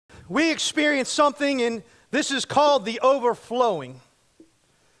we experienced something, and this is called the overflowing.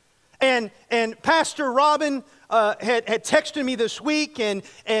 And Pastor Robin had texted me this week, and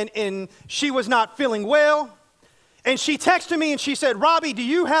she was not feeling well. And she texted me and she said, Robbie, do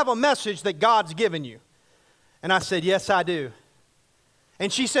you have a message that God's given you? And I said, yes, I do.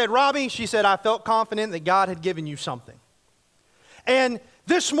 And she said, Robbie, she said, I felt confident that God had given you something. And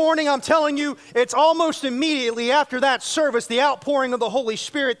this morning, I'm telling you, it's almost immediately after that service, the outpouring of the Holy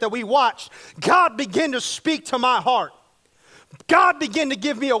Spirit that we watched, God began to speak to my heart. God began to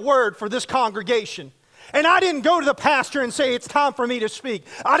give me a word for this congregation. And I didn't go to the pastor and say, it's time for me to speak.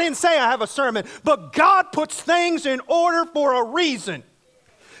 I didn't say I have a sermon, but God puts things in order for a reason.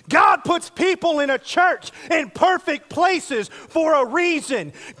 God puts people in a church in perfect places for a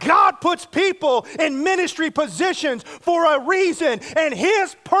reason. God puts people in ministry positions for a reason, and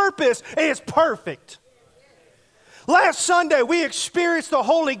His purpose is perfect. Last Sunday, we experienced the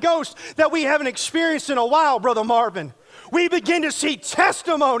Holy Ghost that we haven't experienced in a while, Brother Marvin. We begin to see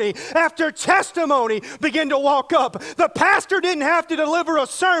testimony after testimony begin to walk up. The pastor didn't have to deliver a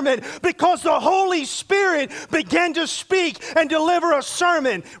sermon because the Holy Spirit began to speak and deliver a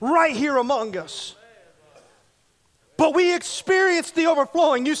sermon right here among us. But we experienced the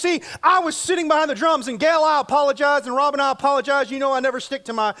overflowing. You see, I was sitting behind the drums, and Gail, I apologize, and Rob and I apologize. You know I never stick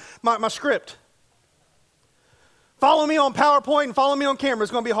to my script. Follow me on PowerPoint and follow me on camera.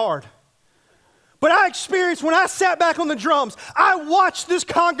 It's going to be hard. But I experienced when I sat back on the drums, I watched this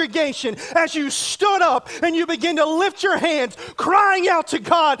congregation as you stood up and you began to lift your hands, crying out to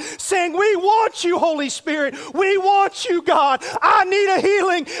God, saying, we want you, Holy Spirit. We want you, God. I need a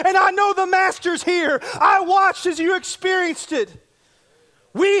healing, and I know the Master's here. I watched as you experienced it.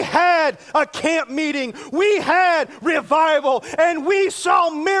 We had a camp meeting, we had revival, and we saw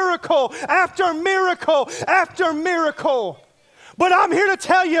miracle after miracle after miracle. But I'm here to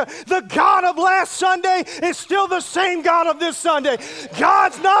tell you, the God of last Sunday is still the same God of this Sunday.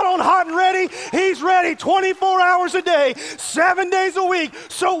 God's not on hot and ready. He's ready 24 hours a day, 7 days a week.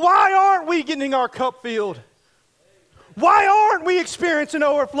 So why aren't we getting our cup filled? Why aren't we experiencing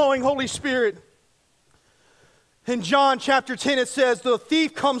overflowing Holy Spirit? In John chapter 10, it says, the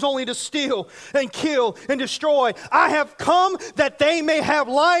thief comes only to steal and kill and destroy. I have come that they may have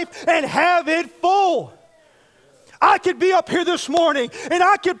life and have it full. I could be up here this morning and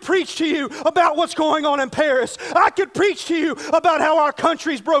I could preach to you about what's going on in Paris. I could preach to you about how our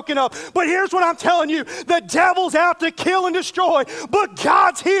country's broken up. But here's what I'm telling you. The devil's out to kill and destroy, but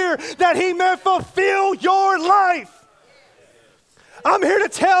God's here that He may fulfill your life. I'm here to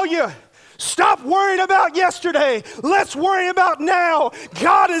tell you, stop worrying about yesterday. Let's worry about now.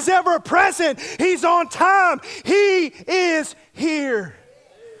 God is ever present. He's on time. He is here.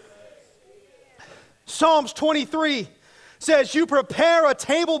 Psalms 23 says, you prepare a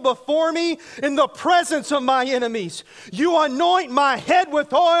table before me in the presence of my enemies. You anoint my head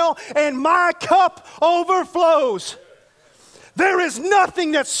with oil, and my cup overflows. There is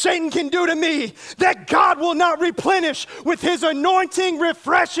nothing that Satan can do to me that God will not replenish with His anointing,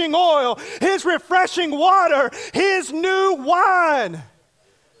 refreshing oil, His refreshing water, His new wine.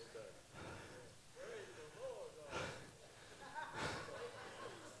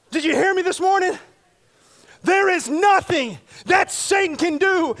 Did you hear me this morning? There is nothing that Satan can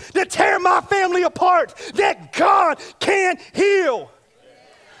do to tear my family apart that God can't heal.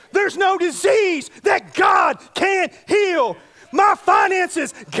 There's no disease that God can't heal. My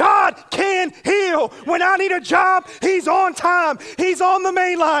finances, God can heal. When I need a job, He's on time. He's on the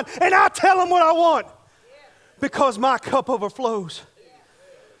main line, and I tell Him what I want because my cup overflows.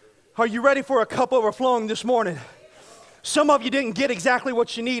 Are you ready for a cup overflowing this morning? Some of you didn't get exactly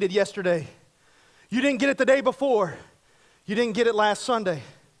what you needed yesterday. You didn't get it the day before. You didn't get it last Sunday.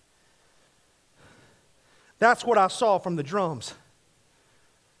 That's what I saw from the drums.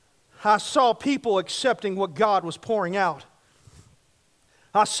 I saw people accepting what God was pouring out.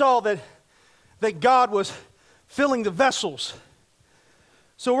 I saw that God was filling the vessels.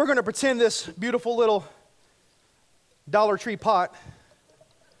 So we're going to pretend this beautiful little Dollar Tree pot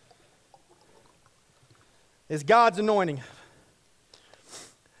is God's anointing.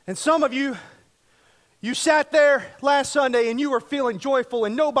 And some of you, you sat there last Sunday and you were feeling joyful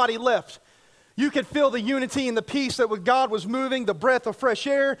and nobody left. You could feel the unity and the peace that God was moving, the breath of fresh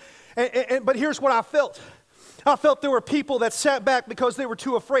air. But here's what I felt. I felt there were people that sat back because they were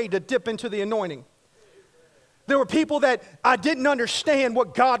too afraid to dip into the anointing. There were people that I didn't understand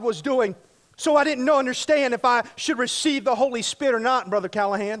what God was doing, so I didn't understand if I should receive the Holy Spirit or not, Brother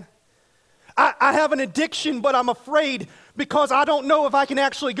Callahan. I have an addiction, but I'm afraid because I don't know if I can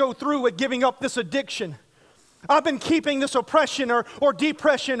actually go through with giving up this addiction. I've been keeping this oppression or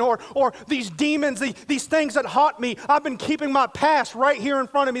depression or these demons, these things that haunt me. I've been keeping my past right here in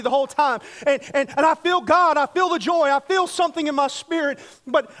front of me the whole time. And I feel God. I feel the joy. I feel something in my spirit,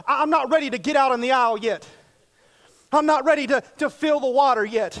 but I'm not ready to get out in the aisle yet. I'm not ready to feel the water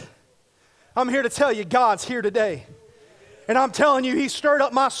yet. I'm here to tell you, God's here today. And I'm telling you, He stirred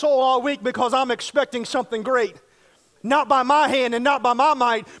up my soul all week because I'm expecting something great. Not by my hand and not by my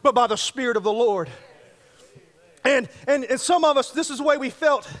might, but by the Spirit of the Lord. And some of us, this is the way we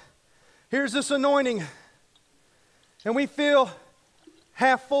felt. Here's this anointing. And we feel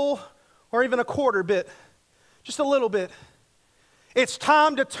half full or even a quarter bit. Just a little bit. It's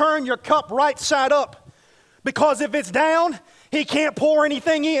time to turn your cup right side up. Because if it's down, He can't pour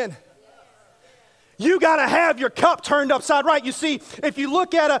anything in. You got to have your cup turned upside right. You see, if you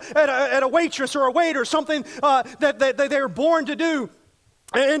look at a waitress or a waiter, something that they're born to do,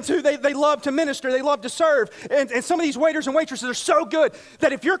 and they love to minister, they love to serve. And some of these waiters and waitresses are so good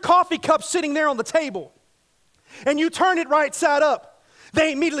that if your coffee cup's sitting there on the table and you turn it right side up,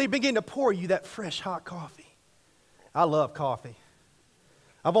 they immediately begin to pour you that fresh hot coffee. I love coffee.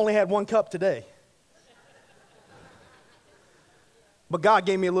 I've only had one cup today. But God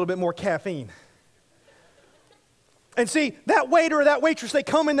gave me a little bit more caffeine. And see, that waiter or that waitress, they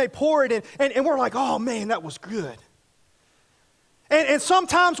come and they pour it, and we're like, oh man, that was good. And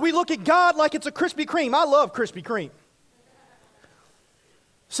sometimes we look at God like it's a Krispy Kreme. I love Krispy Kreme.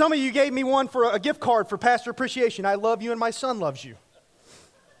 Some of you gave me one for a gift card for Pastor Appreciation. I love you and my son loves you.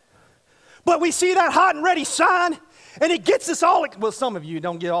 But we see that hot and ready sign, and it gets us all, well, some of you,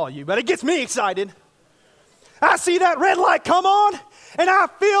 don't get all of you, but it gets me excited. I see that red light come on, and I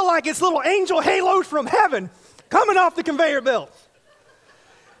feel like it's little angel halos from heaven coming off the conveyor belt.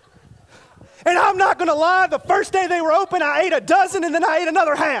 And I'm not going to lie, the first day they were open, I ate a dozen and then I ate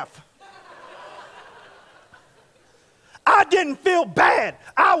another half. I didn't feel bad.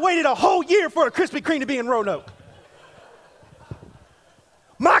 I waited a whole year for a Krispy Kreme to be in Roanoke.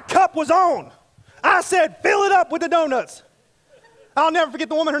 My cup was on. I said, fill it up with the donuts. I'll never forget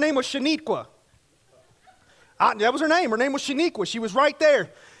the woman, her name was Shaniqua. That was her name. Her name was Shaniqua. She was right there.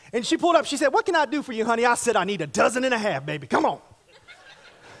 And she pulled up, she said, what can I do for you, honey? I said, I need a dozen and a half, baby. Come on.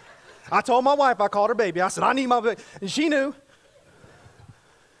 I told my wife, I called her baby. I said, I need my baby. And she knew.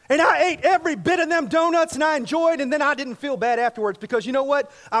 And I ate every bit of them donuts and I enjoyed, and then I didn't feel bad afterwards because you know what?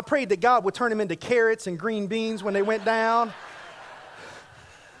 I prayed that God would turn them into carrots and green beans when they went down.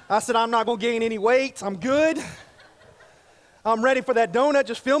 I said, I'm not going to gain any weight. I'm good. I'm ready for that donut.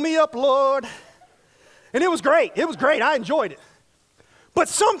 Just fill me up, Lord. And it was great. It was great. I enjoyed it. But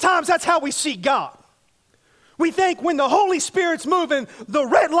sometimes that's how we see God. We think when the Holy Spirit's moving, the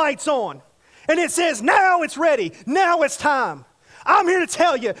red light's on. And it says, now it's ready. Now it's time. I'm here to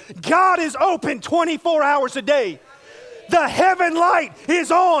tell you, God is open 24 hours a day. The heaven light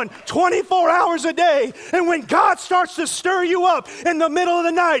is on 24 hours a day. And when God starts to stir you up in the middle of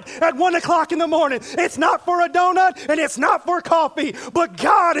the night at 1 o'clock in the morning, it's not for a donut and it's not for coffee, but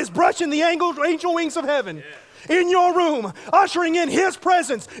God is brushing the angel wings of heaven in your room, ushering in His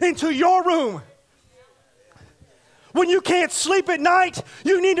presence into your room. When you can't sleep at night,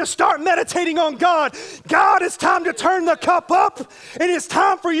 you need to start meditating on God. God, it's time to turn the cup up, and it's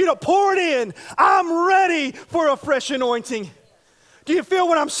time for you to pour it in. I'm ready for a fresh anointing. Do you feel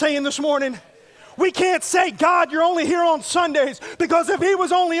what I'm saying this morning? We can't say, God, you're only here on Sundays, because if He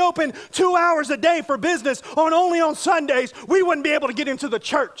was only open 2 hours a day for business only on Sundays, we wouldn't be able to get into the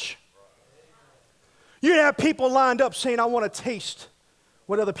church. You'd have people lined up saying, I want to taste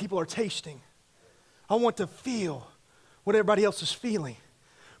what other people are tasting. I want to feel what everybody else is feeling.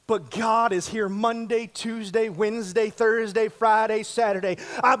 But God is here Monday, Tuesday, Wednesday, Thursday, Friday, Saturday.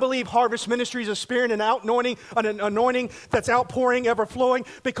 I believe Harvest Ministries is experiencing an anointing that's outpouring, ever flowing,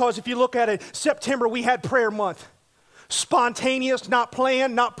 because if you look at it, September we had prayer month. Spontaneous, not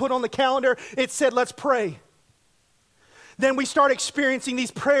planned, not put on the calendar. It said, let's pray. Then we start experiencing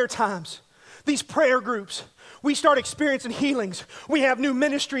these prayer times, these prayer groups. We start experiencing healings. We have new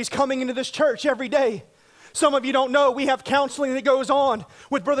ministries coming into this church every day. Some of you don't know, we have counseling that goes on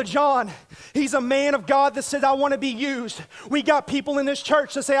with Brother John. He's a man of God that says, I want to be used. We got people in this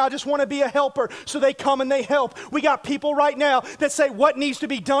church that say, I just want to be a helper. So they come and they help. We got people right now that say, what needs to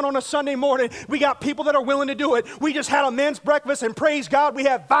be done on a Sunday morning? We got people that are willing to do it. We just had a men's breakfast, and praise God, we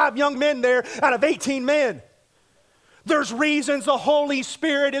have 5 young men there out of 18 men. There's reasons the Holy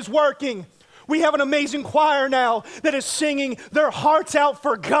Spirit is working. We have an amazing choir now that is singing their hearts out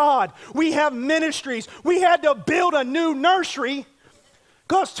for God. We have ministries. We had to build a new nursery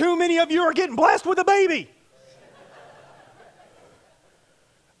because too many of you are getting blessed with a baby.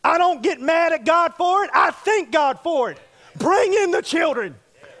 I don't get mad at God for it. I thank God for it. Bring in the children.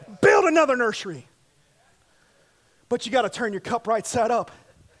 Build another nursery. But you got to turn your cup right side up.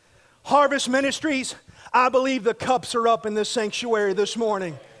 Harvest Ministries, I believe the cups are up in this sanctuary this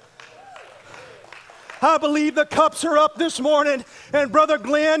morning. I believe the cups are up this morning. And Brother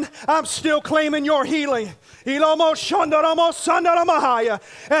Glenn, I'm still claiming your healing. As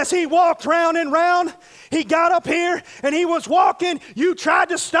he walked round and round, he got up here and he was walking. You tried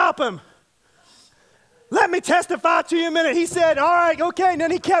to stop him. Let me testify to you a minute. He said, all right, okay. And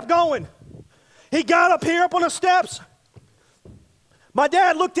then he kept going. He got up here up on the steps. My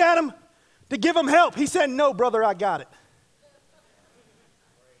dad looked at him to give him help. He said, no, brother, I got it.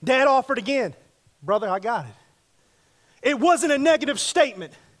 Dad offered again. Brother, I got it. It wasn't a negative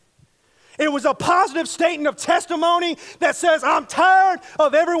statement. It was a positive statement of testimony that says, I'm tired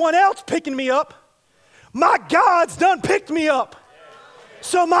of everyone else picking me up. My God's done picked me up.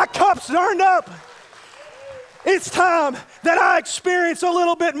 So my cup's turned up. It's time that I experience a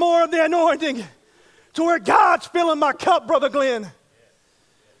little bit more of the anointing to where God's filling my cup, Brother Glenn.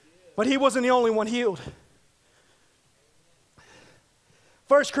 But he wasn't the only one healed.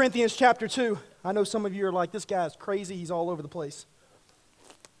 1 Corinthians chapter 2. I know some of you are like, this guy's crazy. He's all over the place.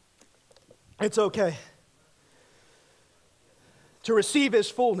 It's okay. To receive his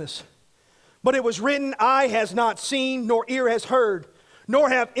fullness. But it was written, eye has not seen, nor ear has heard, nor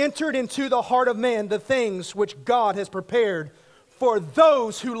have entered into the heart of man the things which God has prepared for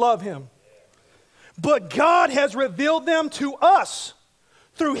those who love him. But God has revealed them to us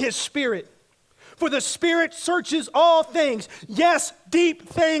through his Spirit. For the Spirit searches all things, yes, deep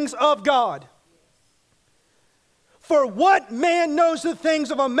things of God. For what man knows the things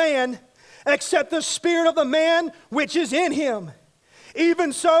of a man except the spirit of the man which is in him?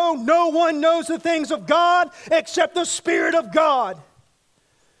 Even so, no one knows the things of God except the Spirit of God.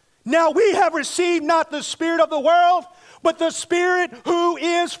 Now we have received not the spirit of the world, but the Spirit who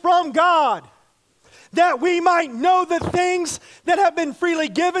is from God, that we might know the things that have been freely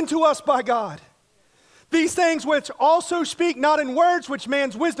given to us by God. These things which also speak not in words which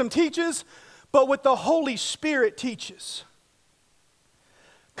man's wisdom teaches, but what the Holy Spirit teaches.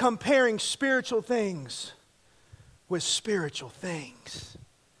 Comparing spiritual things with spiritual things.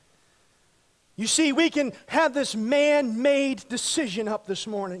 You see, we can have this man-made decision up this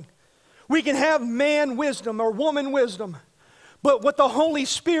morning. We can have man wisdom or woman wisdom. But what the Holy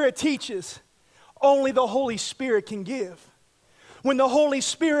Spirit teaches, only the Holy Spirit can give. When the Holy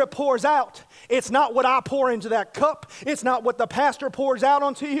Spirit pours out, it's not what I pour into that cup. It's not what the pastor pours out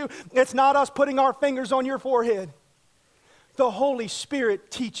onto you. It's not us putting our fingers on your forehead. The Holy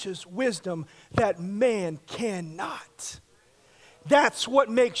Spirit teaches wisdom that man cannot. That's what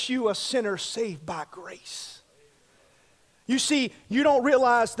makes you a sinner saved by grace. You see, you don't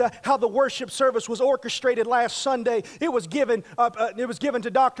realize how the worship service was orchestrated last Sunday. It was given to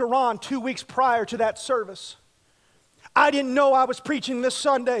Dr. Ron 2 weeks prior to that service. I didn't know I was preaching this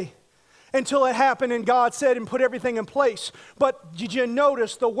Sunday until it happened and God said and put everything in place. But did you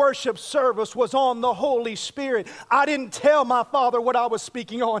notice the worship service was on the Holy Spirit? I didn't tell my Father what I was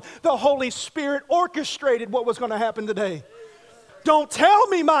speaking on. The Holy Spirit orchestrated what was going to happen today. Don't tell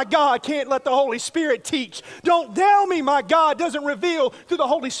me my God can't let the Holy Spirit teach. Don't tell me my God doesn't reveal through the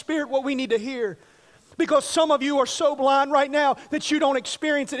Holy Spirit what we need to hear. Because some of you are so blind right now that you don't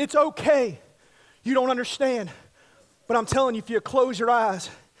experience it. It's okay. You don't understand. But I'm telling you, if you close your eyes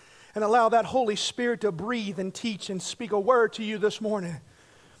and allow that Holy Spirit to breathe and teach and speak a word to you this morning,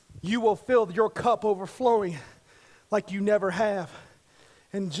 you will feel your cup overflowing like you never have.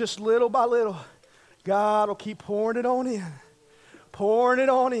 And just little by little, God will keep pouring it on in. Pouring it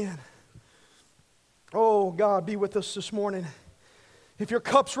on in. Oh, God, be with us this morning. If your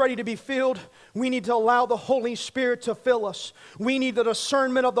cup's ready to be filled, we need to allow the Holy Spirit to fill us. We need the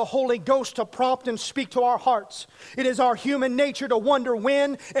discernment of the Holy Ghost to prompt and speak to our hearts. It is our human nature to wonder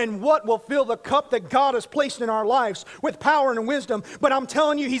when and what will fill the cup that God has placed in our lives with power and wisdom. But I'm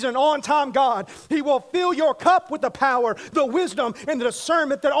telling you, He's an on-time God. He will fill your cup with the power, the wisdom, and the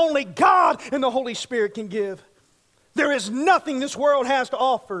discernment that only God and the Holy Spirit can give. There is nothing this world has to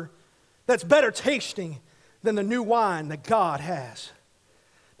offer that's better tasting than the new wine that God has.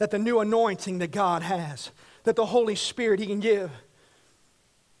 That the new anointing that God has, that the Holy Spirit He can give.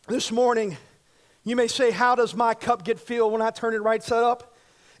 This morning, you may say, how does my cup get filled when I turn it right side up?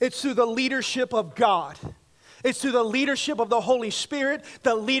 It's through the leadership of God. It's through the leadership of the Holy Spirit,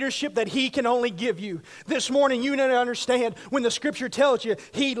 the leadership that He can only give you. This morning, you need to understand when the Scripture tells you,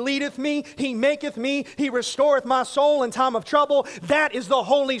 He leadeth me, He maketh me, He restoreth my soul in time of trouble. That is the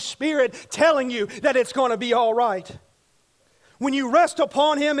Holy Spirit telling you that it's going to be all right. When you rest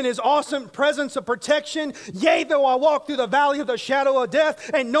upon him in his awesome presence of protection, yea, though I walk through the valley of the shadow of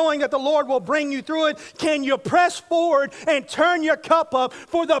death, and knowing that the Lord will bring you through it, can you press forward and turn your cup up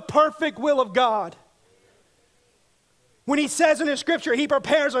for the perfect will of God? When he says in his scripture, he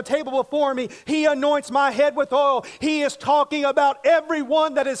prepares a table before me, he anoints my head with oil, he is talking about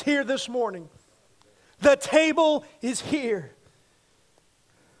everyone that is here this morning. The table is here.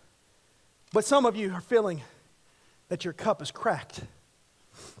 But some of you are feeling that your cup is cracked.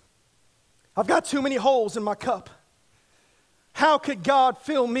 I've got too many holes in my cup. How could God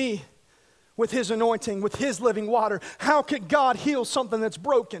fill me with his anointing, with his living water? How could God heal something that's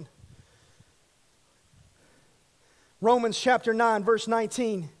broken? Romans chapter 9, verse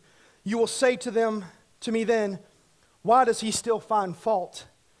 19. You will say to me then, why does he still find fault?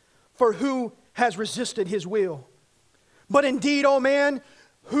 For who has resisted his will? But indeed, O man,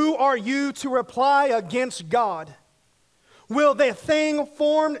 who are you to reply against God? Will the thing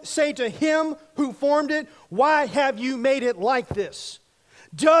formed say to him who formed it, why have you made it like this?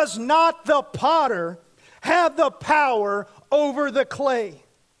 Does not the potter have the power over the clay?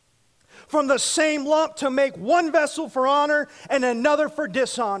 From the same lump to make one vessel for honor and another for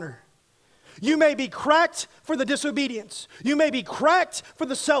dishonor. You may be cracked for the disobedience. You may be cracked for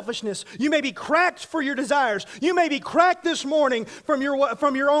the selfishness. You may be cracked for your desires. You may be cracked this morning from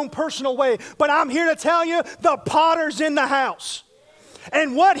your own personal way. But I'm here to tell you, the potter's in the house.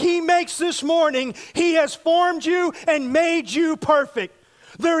 And what he makes this morning, he has formed you and made you perfect.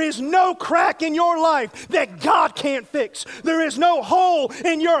 There is no crack in your life that God can't fix. There is no hole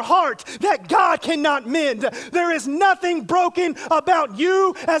in your heart that God cannot mend. There is nothing broken about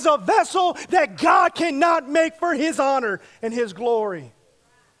you as a vessel that God cannot make for his honor and his glory.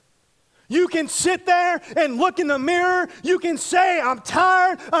 You can sit there and look in the mirror. You can say, I'm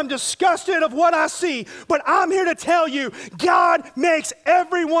tired, I'm disgusted of what I see. But I'm here to tell you, God makes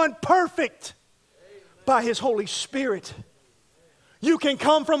everyone perfect by his Holy Spirit. You can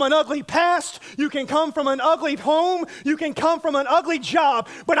come from an ugly past. You can come from an ugly home. You can come from an ugly job.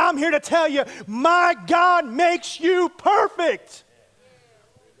 But I'm here to tell you, my God makes you perfect.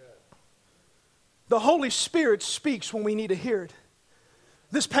 The Holy Spirit speaks when we need to hear it.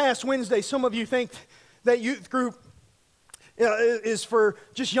 This past Wednesday, some of you think that youth group is for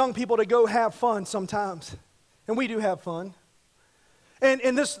just young people to go have fun sometimes. And we do have fun.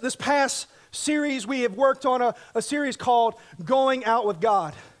 And this past series, we have worked on a series called Going Out with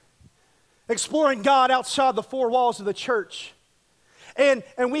God. Exploring God outside the four walls of the church. And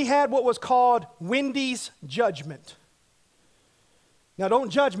we had what was called Wendy's Judgment. Now don't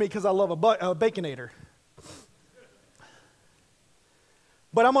judge me because I love a Baconator.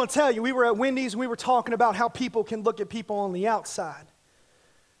 But I'm going to tell you, we were at Wendy's and we were talking about how people can look at people on the outside.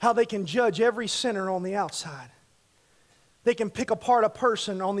 How they can judge every sinner on the outside. They can pick apart a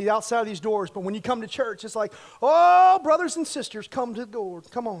person on the outside of these doors, but when you come to church, it's like, oh, brothers and sisters, come to the door.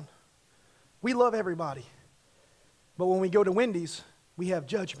 Come on. We love everybody. But when we go to Wendy's, we have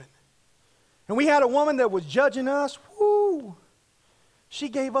judgment. And we had a woman that was judging us. Whoo! She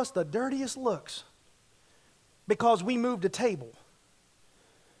gave us the dirtiest looks because we moved a table.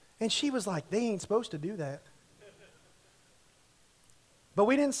 And she was like, they ain't supposed to do that. But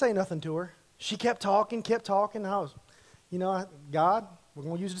we didn't say nothing to her. She kept talking. And I was, God, we're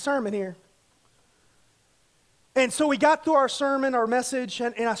going to use discernment here. And so we got through our sermon, our message,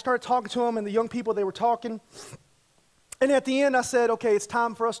 and I started talking to them and the young people, they were talking. And at the end, I said, okay, it's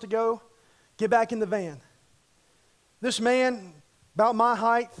time for us to go. Get back in the van. This man, about my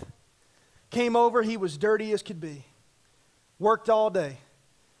height, came over. He was dirty as could be. Worked all day.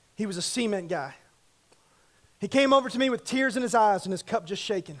 He was a cement guy. He came over to me with tears in his eyes and his cup just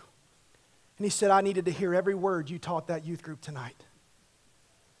shaking. And he said, I needed to hear every word you taught that youth group tonight.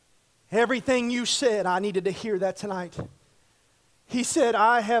 Everything you said, I needed to hear that tonight. He said,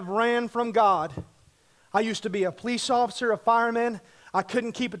 I have ran from God. I used to be a police officer, a fireman. I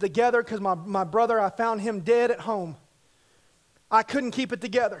couldn't keep it together because my brother, I found him dead at home. I couldn't keep it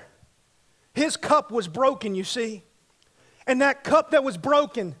together. His cup was broken, you see. And that cup that was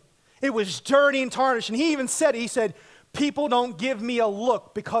broken, it was dirty and tarnished. And he even said, he said, people don't give me a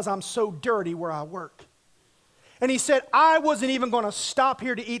look because I'm so dirty where I work. And he said, I wasn't even going to stop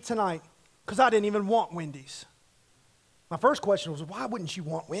here to eat tonight because I didn't even want Wendy's. My first question was, why wouldn't you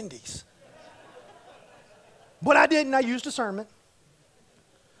want Wendy's? But I didn't. I used discernment.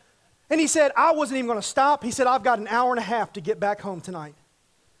 And he said, I wasn't even going to stop. He said, I've got an hour and a half to get back home tonight.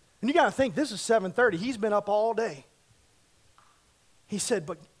 And you got to think, this is 7:30. He's been up all day. He said,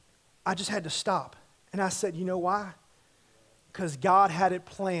 but I just had to stop. And I said, you know why? Because God had it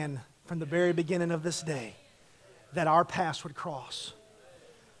planned from the very beginning of this day that our paths would cross.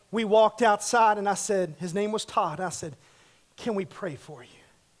 We walked outside and I said, his name was Todd. I said, can we pray for you?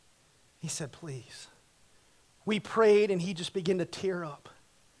 He said, please. We prayed and he just began to tear up.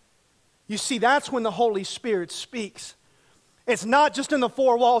 You see, that's when the Holy Spirit speaks. It's not just in the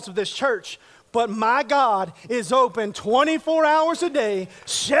four walls of this church, but my God is open 24 hours a day,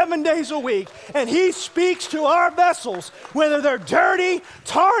 7 days a week, and he speaks to our vessels, whether they're dirty,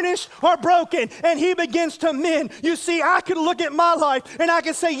 tarnished, or broken, and he begins to mend. You see, I can look at my life and I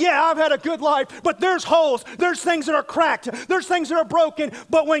can say, yeah, I've had a good life, but there's holes, there's things that are cracked, there's things that are broken,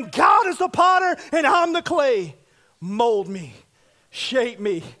 but when God is the potter and I'm the clay, mold me, shape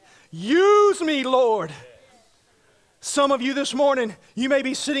me, use me, Lord. Some of you this morning, you may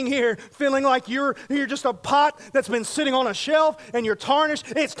be sitting here feeling like you're just a pot that's been sitting on a shelf and you're tarnished.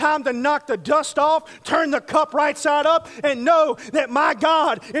 It's time to knock the dust off, turn the cup right side up, and know that my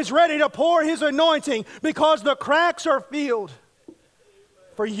God is ready to pour his anointing because the cracks are filled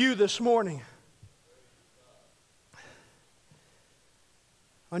for you this morning.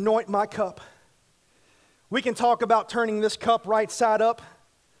 Anoint my cup. We can talk about turning this cup right side up.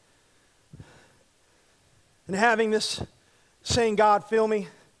 And having this, saying, God, fill me,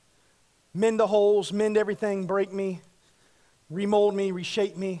 mend the holes, mend everything, break me, remold me,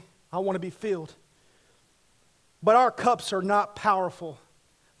 reshape me. I want to be filled. But our cups are not powerful.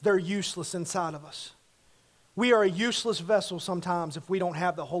 They're useless inside of us. We are a useless vessel sometimes if we don't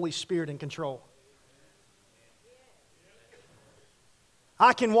have the Holy Spirit in control.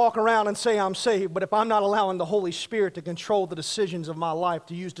 I can walk around and say I'm saved, but if I'm not allowing the Holy Spirit to control the decisions of my life,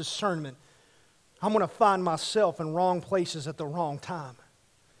 to use discernment, I'm going to find myself in wrong places at the wrong time.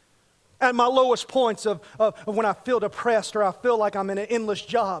 At my lowest points of when I feel depressed or I feel like I'm in an endless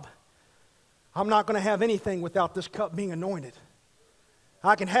job, I'm not going to have anything without this cup being anointed.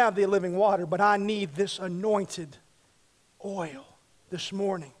 I can have the living water, but I need this anointed oil this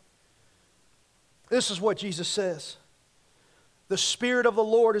morning. This is what Jesus says. The Spirit of the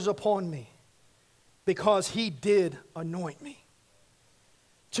Lord is upon me because he did anoint me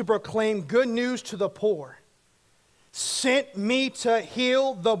to proclaim good news to the poor, sent me to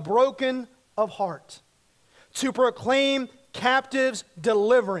heal the broken of heart, to proclaim captives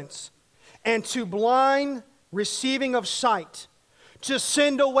deliverance, and to blind receiving of sight, to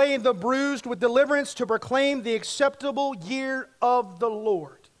send away the bruised with deliverance, to proclaim the acceptable year of the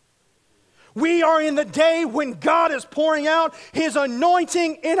Lord. We are in the day when God is pouring out his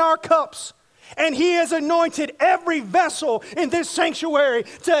anointing in our cups. And he has anointed every vessel in this sanctuary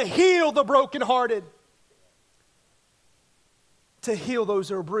to heal the brokenhearted, to heal those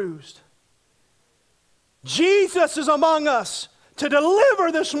that are bruised. Jesus is among us to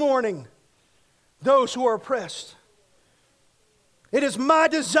deliver this morning those who are oppressed. It is my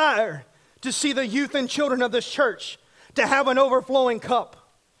desire to see the youth and children of this church to have an overflowing cup,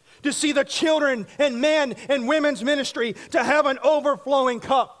 to see the children and men and women's ministry to have an overflowing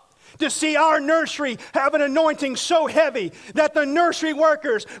cup, to see our nursery have an anointing so heavy that the nursery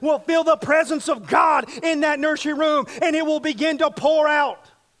workers will feel the presence of God in that nursery room and it will begin to pour out.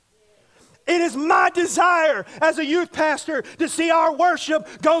 It is my desire as a youth pastor to see our worship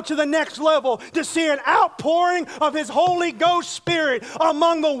go to the next level, to see an outpouring of his Holy Ghost Spirit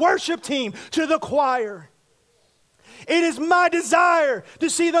among the worship team to the choir. It is my desire to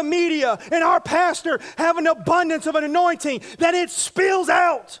see the media and our pastor have an abundance of an anointing that it spills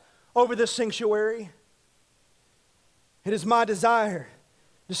out over this sanctuary. It is my desire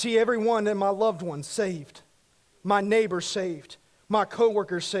to see everyone and my loved ones saved, my neighbors saved, my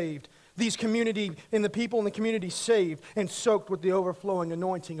coworkers saved, these community and the people in the community saved and soaked with the overflowing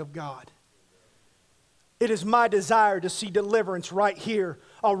anointing of God. It is my desire to see deliverance right here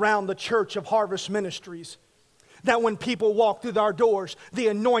around the church of Harvest Ministries. That when people walk through our doors, the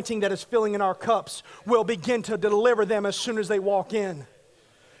anointing that is filling in our cups will begin to deliver them as soon as they walk in.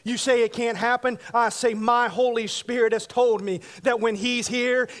 You say it can't happen. I say my Holy Spirit has told me that when he's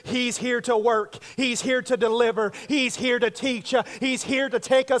here to work. He's here to deliver. He's here to teach. He's here to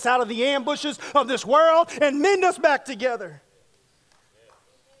take us out of the ambushes of this world and mend us back together.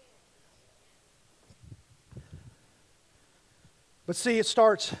 But see, it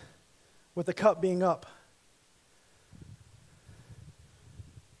starts with the cup being up.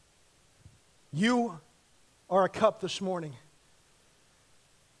 You are a cup this morning.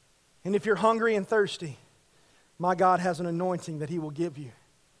 And if you're hungry and thirsty, my God has an anointing that he will give you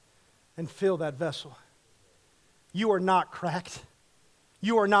and fill that vessel. You are not cracked.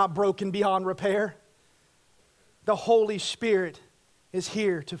 You are not broken beyond repair. The Holy Spirit is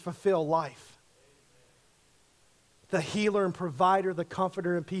here to fulfill life. The healer and provider, the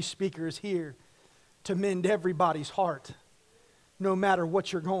comforter and peace speaker is here to mend everybody's heart, no matter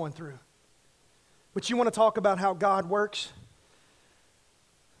what you're going through. But you want to talk about how God works?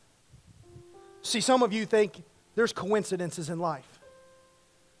 See, some of you think there's coincidences in life.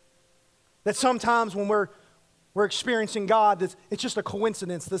 That sometimes when we're experiencing God, it's just a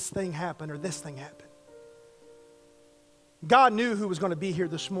coincidence this thing happened or this thing happened. God knew who was going to be here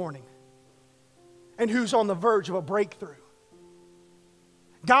this morning and who's on the verge of a breakthrough.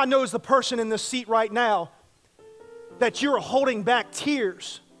 God knows the person in this seat right now that you're holding back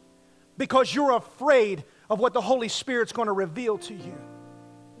tears because you're afraid of what the Holy Spirit's going to reveal to you.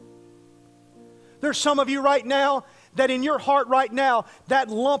 There's some of you right now that in your heart right now, that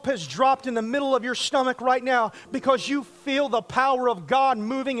lump has dropped in the middle of your stomach right now because you feel the power of God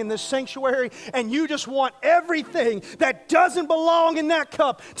moving in this sanctuary, and you just want everything that doesn't belong in that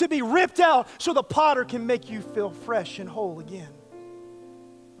cup to be ripped out so the potter can make you feel fresh and whole again.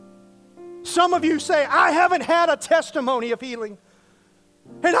 Some of you say, I haven't had a testimony of healing,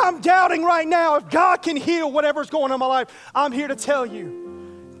 and I'm doubting right now if God can heal whatever's going on in my life. I'm here to tell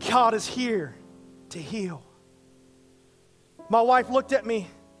you, God is here to heal. My wife looked at me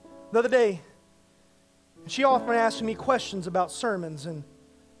the other day, and she often asked me questions about sermons and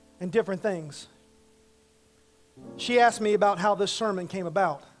different things. She asked me about how this sermon came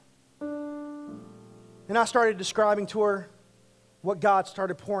about. And I started describing to her what God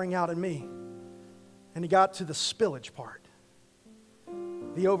started pouring out in me. And he got to the spillage part,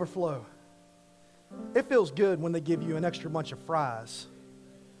 the overflow. It feels good when they give you an extra bunch of fries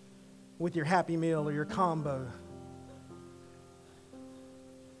with your Happy Meal or your combo.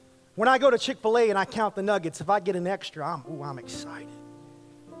 When I go to Chick-fil-A and I count the nuggets, if I get an extra, I'm excited.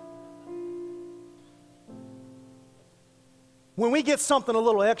 When we get something a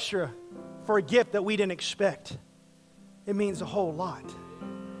little extra for a gift that we didn't expect, it means a whole lot.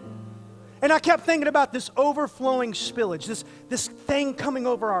 And I kept thinking about this overflowing spillage, this thing coming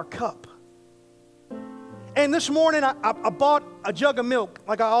over our cup. And this morning, I bought a jug of milk,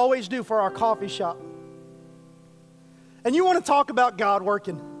 like I always do for our coffee shop. And you want to talk about God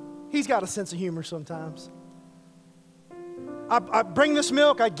working. He's got a sense of humor sometimes. I bring this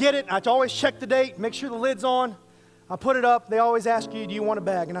milk, I get it, I always check the date, make sure the lid's on. I put it up, they always ask you, do you want a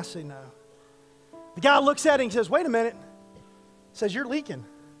bag? And I say no. The guy looks at it and he says, wait a minute. He says, you're leaking.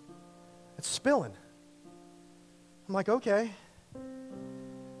 It's spilling. I'm like, okay.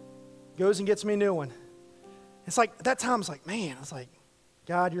 Goes and gets me a new one. It's like, at that time, I was like, man, I was like,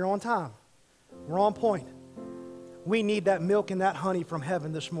 God, you're on time. We're on point. We need that milk and that honey from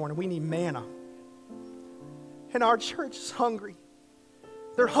heaven this morning. We need manna. And our church is hungry.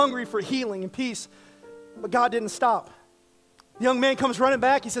 They're hungry for healing and peace. But God didn't stop. The young man comes running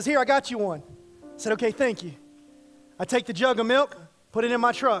back. He says, here, I got you one. I said, okay, thank you. I take the jug of milk, put it in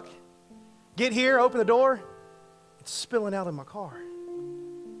my truck. Get here, open the door. It's spilling out in my car.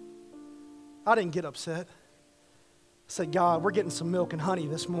 I didn't get upset. I said, God, we're getting some milk and honey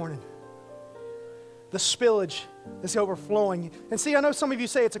this morning. The spillage is overflowing. And see, I know some of you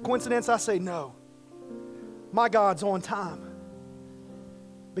say it's a coincidence. I say no. My God's on time.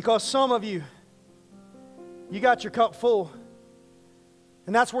 Because some of you, you got your cup full.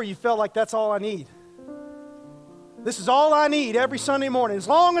 And that's where you felt like that's all I need. This is all I need every Sunday morning. As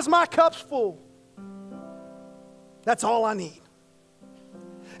long as my cup's full, that's all I need.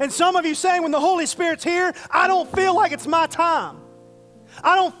 And some of you saying when the Holy Spirit's here, I don't feel like it's my time.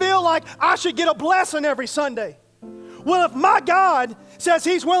 I don't feel like I should get a blessing every Sunday. Well, if my God says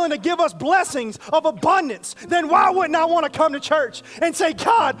He's willing to give us blessings of abundance, then why wouldn't I want to come to church and say,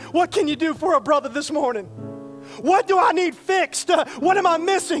 God, what can you do for a brother this morning? What do I need fixed? What am I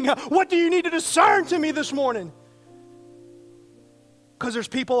missing? What do you need to discern to me this morning? Because there's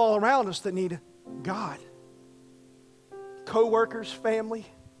people all around us that need God. Co-workers, family.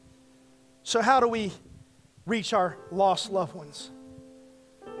 So how do we reach our lost loved ones?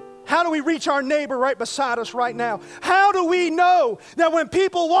 How do we reach our neighbor right beside us right now? How do we know that when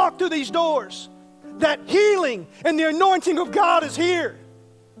people walk through these doors, that healing and the anointing of God is here?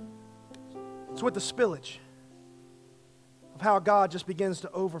 It's with the spillage of how God just begins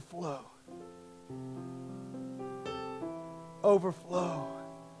to overflow. Overflow.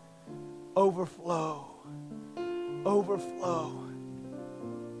 Overflow. Overflow.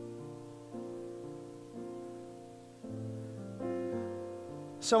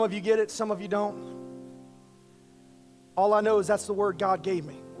 Some of you get it, some of you don't. All I know is that's the word God gave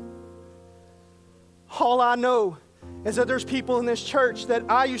me. All I know is that there's people in this church that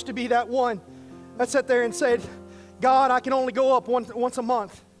I used to be that one that sat there and said, God, I can only go up once a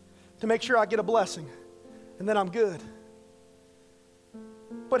month to make sure I get a blessing, and then I'm good.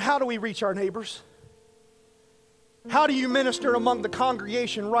 But how do we reach our neighbors? How do you minister among the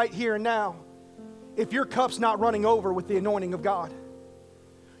congregation right here and now if your cup's not running over with the anointing of God?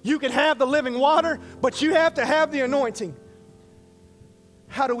 You can have the living water, but you have to have the anointing.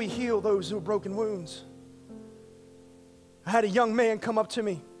 How do we heal those who have broken wounds? I had a young man come up to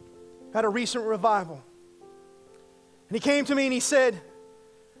me at a recent revival. And he came to me and he said,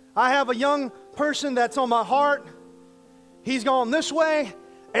 I have a young person that's on my heart. He's gone this way,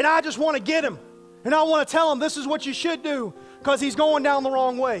 and I just want to get him. And I want to tell him this is what you should do because he's going down the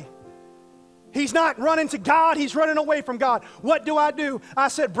wrong way. He's not running to God, he's running away from God. What do? I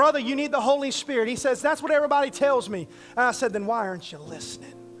said, brother, you need the Holy Spirit. He says, that's what everybody tells me. And I said, then why aren't you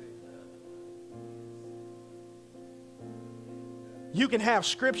listening? You can have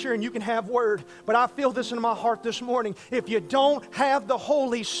scripture and you can have word, but I feel this in my heart this morning. If you don't have the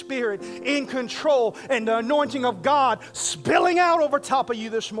Holy Spirit in control and the anointing of God spilling out over top of you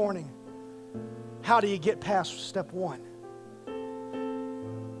this morning, how do you get past step one?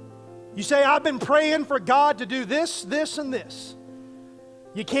 You say, I've been praying for God to do this, this, and this.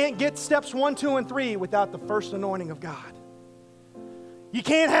 You can't get steps 1, 2, and 3 without the first anointing of God. You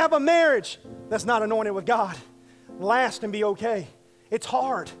can't have a marriage that's not anointed with God last and be okay. It's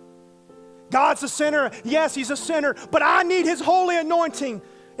hard. God's a sinner. Yes, He's a sinner, but I need His holy anointing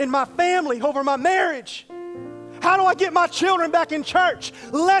in my family, over my marriage. How do I get my children back in church?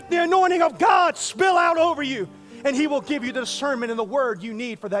 Let the anointing of God spill out over you, and He will give you the discernment and the word you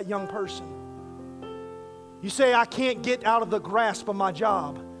need for that young person. You say, I can't get out of the grasp of my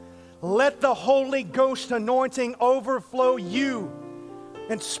job. Let the Holy Ghost anointing overflow you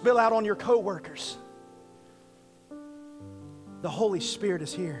and spill out on your coworkers. The Holy Spirit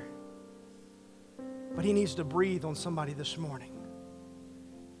is here, but He needs to breathe on somebody this morning.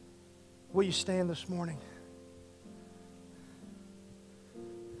 Will you stand this morning?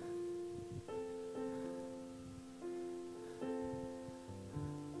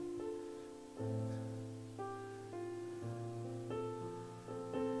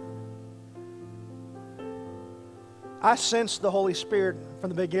 I sensed the Holy Spirit from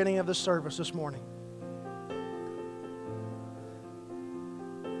the beginning of the service this morning.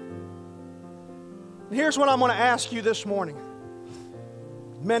 And here's what I'm going to ask you this morning,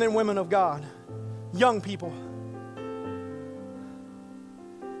 men and women of God, young people.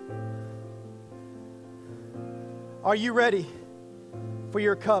 Are you ready for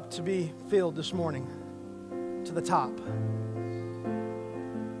your cup to be filled this morning to the top?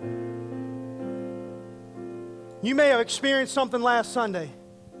 You may have experienced something last Sunday,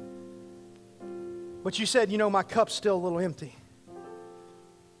 but you said, you know, my cup's still a little empty.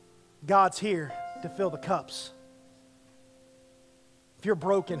 God's here to fill the cups. If you're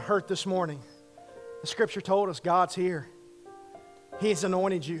broken, hurt this morning, the Scripture told us God's here. He's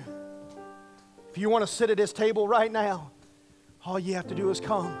anointed you. If you want to sit at His table right now, all you have to do is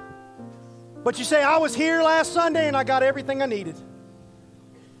come. But you say, I was here last Sunday and I got everything I needed.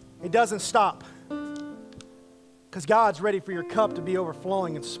 It doesn't stop. Because God's ready for your cup to be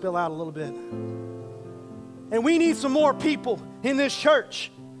overflowing and spill out a little bit. And we need some more people in this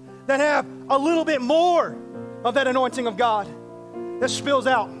church that have a little bit more of that anointing of God that spills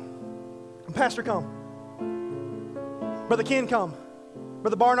out. And Pastor, come. Brother Ken, come.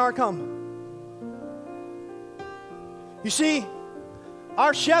 Brother Barnard, come. You see,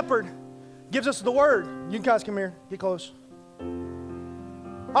 our shepherd gives us the word. You guys come here. Get close.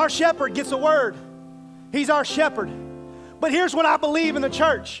 Our shepherd gets a word. He's our shepherd. But here's what I believe in the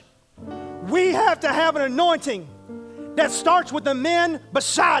church. We have to have an anointing that starts with the men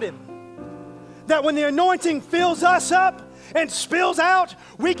beside Him. That when the anointing fills us up and spills out,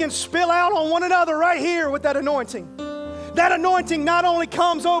 we can spill out on one another right here with that anointing. That anointing not only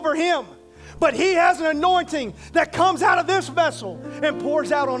comes over Him, but He has an anointing that comes out of this vessel and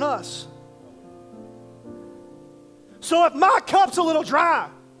pours out on us. So if my cup's a little dry,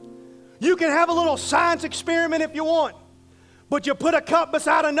 you can have a little science experiment if you want, but you put a cup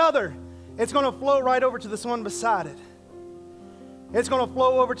beside another, it's going to flow right over to this one beside it. It's going to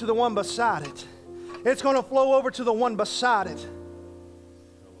flow over to the one beside it. It's going to flow over to the one beside it.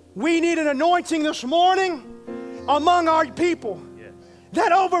 We need an anointing this morning among our people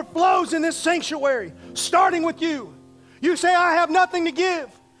that overflows in this sanctuary, starting with you. You say, I have nothing to give.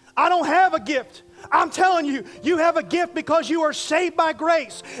 I don't have a gift. I'm telling you, you have a gift because you are saved by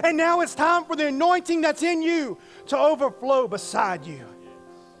grace. And now it's time for the anointing that's in you to overflow beside you.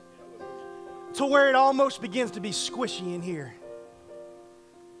 To where it almost begins to be squishy in here.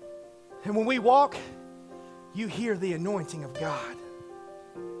 And when we walk, you hear the anointing of God.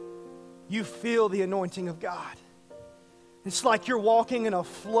 You feel the anointing of God. It's like you're walking in a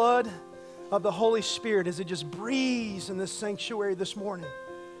flood of the Holy Spirit as it just breathes in this sanctuary this morning.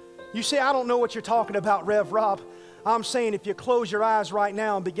 You say, I don't know what you're talking about, Rev Rob. I'm saying if you close your eyes right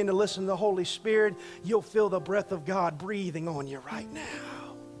now and begin to listen to the Holy Spirit, you'll feel the breath of God breathing on you right now.